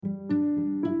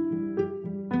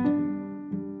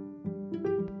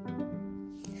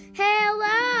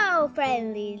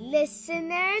Smiley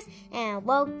listeners, and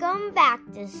welcome back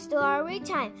to Story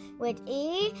Time with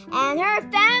E and her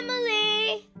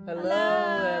family.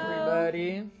 Hello,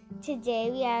 everybody. Today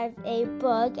we have a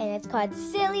book, and it's called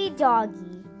Silly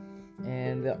Doggy.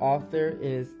 And the author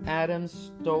is Adam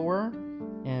Stower.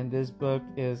 And this book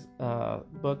is a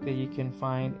book that you can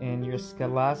find in your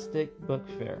Scholastic Book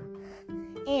Fair.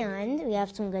 And we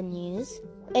have some good news.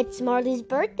 It's Marley's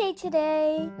birthday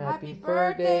today. Happy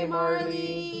birthday,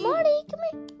 Marley. Marley, come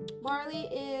here. Marley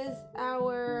is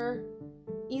our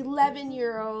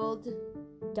 11-year-old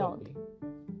Dog.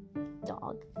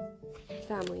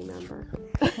 family member.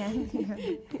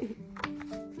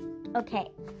 Okay,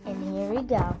 and here we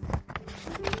go.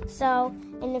 So,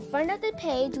 in the front of the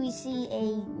page, we see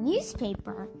a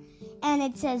newspaper, and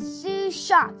it says, Zoo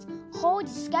shocked. Hole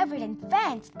discovered in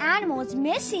fence. Animals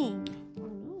missing.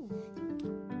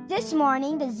 This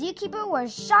morning, the zookeeper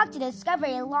was shocked to discover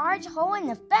a large hole in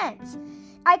the fence.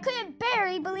 I couldn't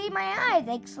barely believe my eyes,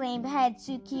 exclaimed head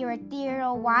zookeeper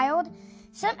Theodore Wild.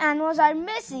 Some animals are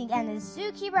missing, and the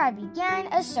zookeeper began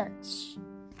a search.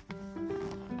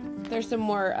 There's some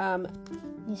more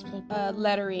Newspaper.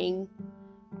 lettering,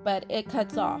 but it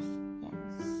cuts off.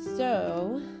 Yes.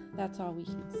 So, that's all we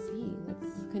can see.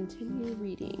 Let's continue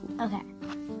reading. Okay.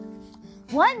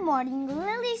 One morning,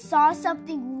 Lily saw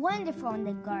something wonderful in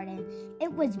the garden.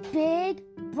 It was big,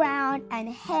 brown, and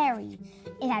hairy.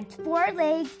 It had 4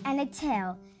 legs and a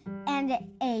tail, and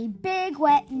a big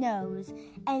wet nose.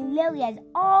 And Lily has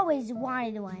always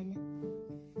wanted one.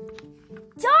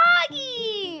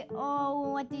 Doggy! Oh,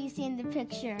 what do you see in the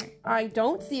picture? I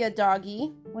don't see a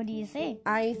doggy. What do you see?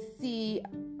 I see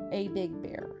a big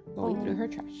bear going through her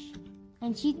trash.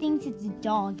 And she thinks it's a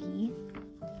doggy.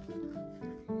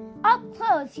 Up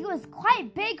close, he was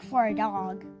quite big for a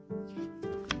dog.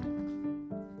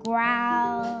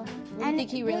 Growl. What do you think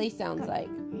he really sounds like?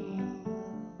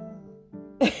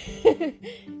 Okay.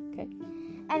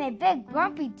 And a big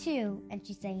grumpy too. And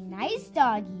she's saying, nice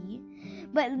doggy.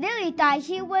 But Lily thought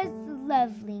he was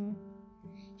lovely.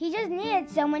 He just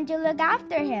needed someone to look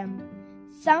after him.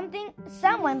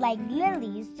 Someone like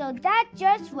Lily. So that's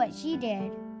just what she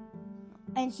did.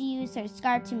 And she used her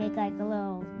scarf to make like a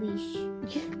little leash.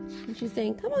 And she's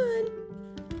saying, come on.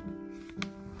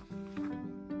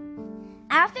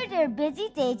 After their busy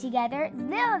day together,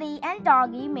 Lily and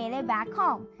Doggy made it back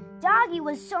home. Doggy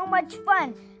was so much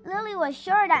fun. Lily was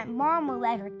sure that Mom would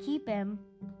let her keep him.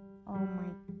 Oh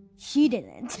my, she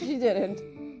didn't. She didn't.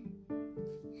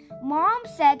 Mom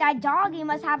said that Doggy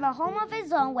must have a home of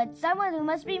his own with someone who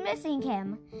must be missing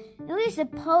him. Lily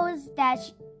supposed that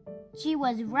she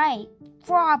was right,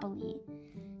 probably.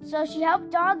 So she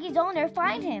helped Doggy's owner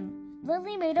find him.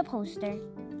 Lily made a poster.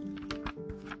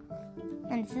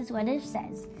 And this is what it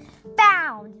says.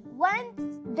 Found! One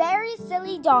very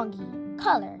silly doggy.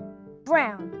 Color,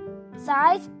 brown.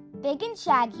 Size, big and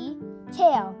shaggy.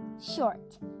 Tail,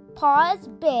 short. Paws,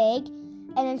 big.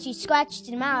 And then she scratched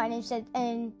him out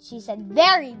and she said,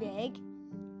 very big.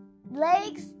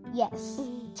 Legs, yes.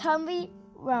 Tummy,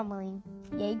 rumbling.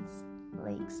 Legs,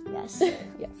 yes.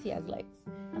 Yes, he has legs.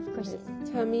 Of course. His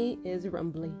tummy is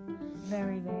rumbly.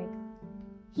 Very big.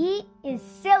 He is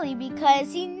silly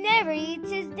because he never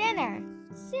eats his dinner.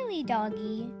 Silly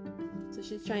doggy. So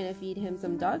she's trying to feed him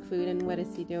some dog food, and what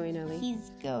is he doing, Ellie?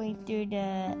 He's going through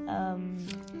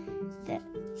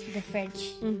the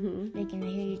fridge, making a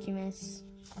huge mess.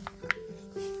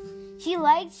 He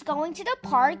likes going to the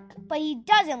park, but he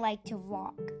doesn't like to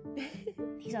walk.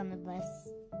 He's on the bus.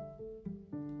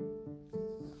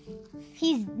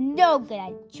 He's no good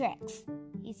at tricks.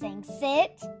 He's saying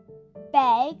sit,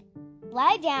 beg,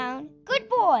 lie down, good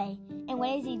boy. And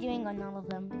what is he doing on all of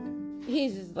them?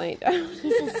 He's just laying down.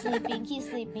 He's just sleeping. He's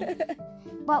sleeping.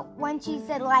 But when she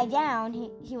said lie down,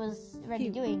 he was already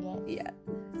doing it. Yeah.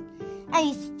 And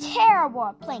he's terrible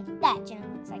at playing fetch. And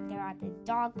it looks like they're at the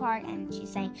dog park. And she's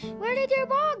saying, where did your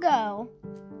ball go?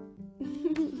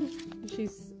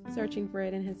 She's searching for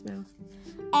it in his mouth.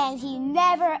 And he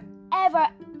never, ever,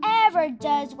 ever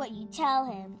does what you tell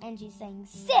him. And she's saying,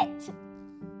 sit.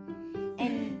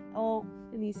 And,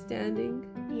 And he's standing.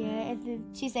 yeah,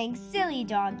 she's saying, silly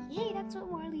dog. Hey, that's what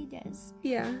Marley does.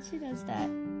 Yeah. She does that.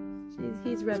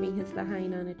 He's rubbing his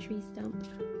behind on a tree stump.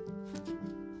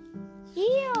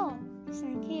 Heel. He's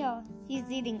saying heel. He's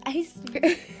eating ice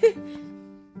cream.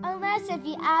 Unless if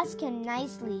you ask him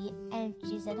nicely. And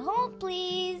she said, hold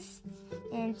please.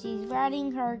 And she's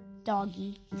riding her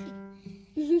doggy.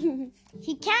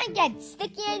 He can't get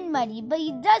sticky and muddy, but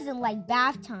he doesn't like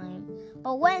bath time.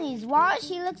 But when he's washed,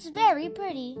 he looks very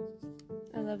pretty.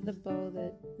 I love the bow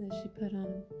that she put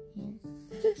on him.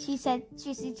 She said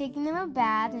she's taking him a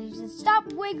bath, and she said,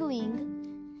 "Stop wiggling."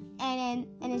 And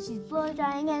then she's blow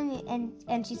drying him,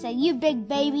 and she said, "You big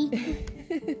baby."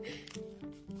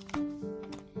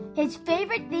 His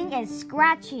favorite thing is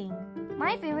scratching.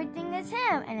 My favorite thing is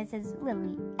him, and it says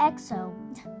Lily XO.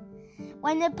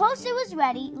 When the poster was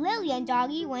ready, Lily and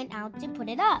Doggy went out to put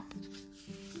it up.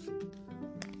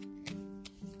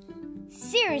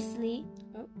 Sincerely,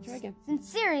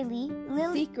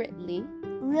 Secretly.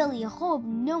 Lily hoped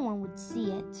no one would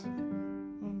see it.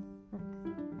 And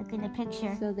look in the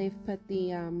picture. So they've put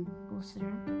the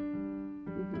Poster.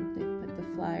 they put the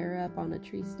flyer up on a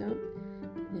tree stump,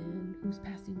 and who's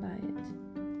passing by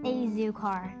it? A zoo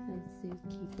car. The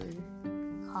zookeeper.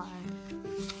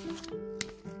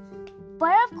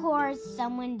 But of course,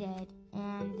 someone did,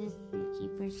 and this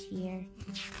zookeeper's here.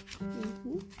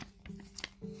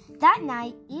 That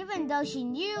night, even though she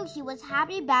knew he was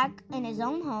happy back in his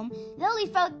own home, Lily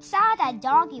felt sad that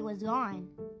Doggy was gone.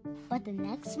 But the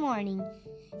next morning,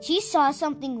 she saw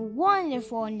something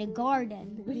wonderful in the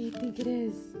garden. What do you think it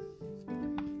is?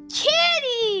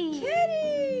 Kitty!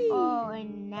 Kitty! Oh,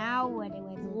 and now what is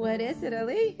it? What is it,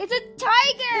 Ellie? It's a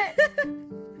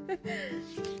tiger!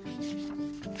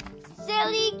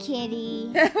 Silly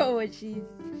kitty. Oh, and she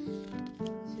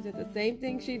did the same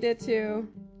thing she did to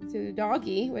the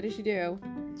doggy. What did she do?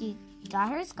 She got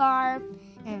her scarf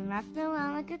and wrapped it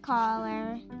around like a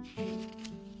collar.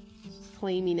 She's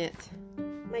claiming it.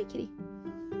 My kitty.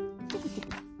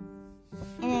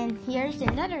 And then here's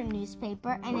another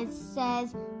newspaper, and it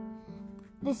says,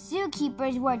 the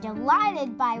zookeepers were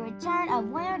delighted by the return of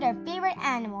one of their favorite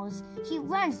animals. He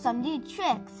learned some new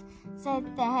tricks,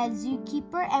 said the head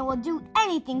zookeeper, and will do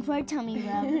anything for a tummy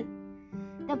rub.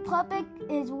 The public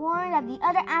is warned that the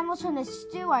other animals from the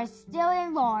stew are still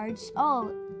enlarged.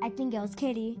 Oh, I think it was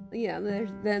Kitty. Yeah,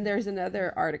 there's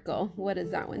another article. What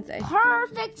does that one say?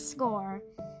 Perfect score.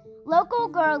 Local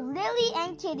girl Lily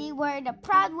and Kitty were the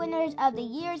proud winners of the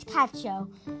year's cat show.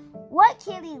 What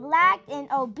Kitty lacked in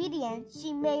obedience,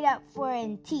 she made up for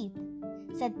in teeth,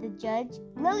 said the judge.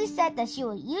 Lily said that she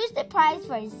will use the prize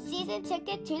for a season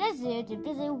ticket to the zoo to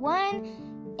visit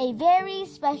a very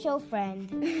special friend.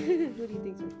 Who do you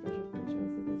think's our special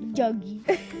friend? Doggy.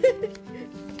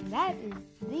 That is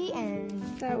the end.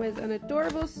 That was an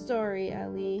adorable story,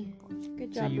 Ellie.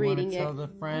 Good job reading So you want to tell the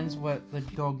friends what the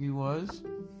doggy was?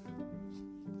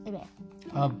 Okay.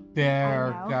 A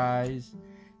bear, I know. guys.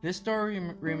 This story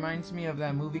reminds me of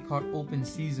that movie called Open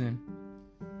Season.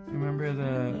 Remember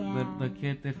the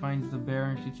kid that finds the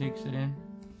bear and she takes it in?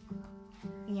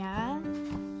 Yeah.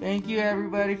 Thank you,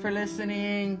 everybody, for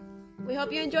listening. We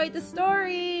hope you enjoyed the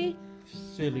story.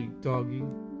 Silly doggy.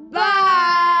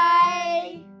 Bye!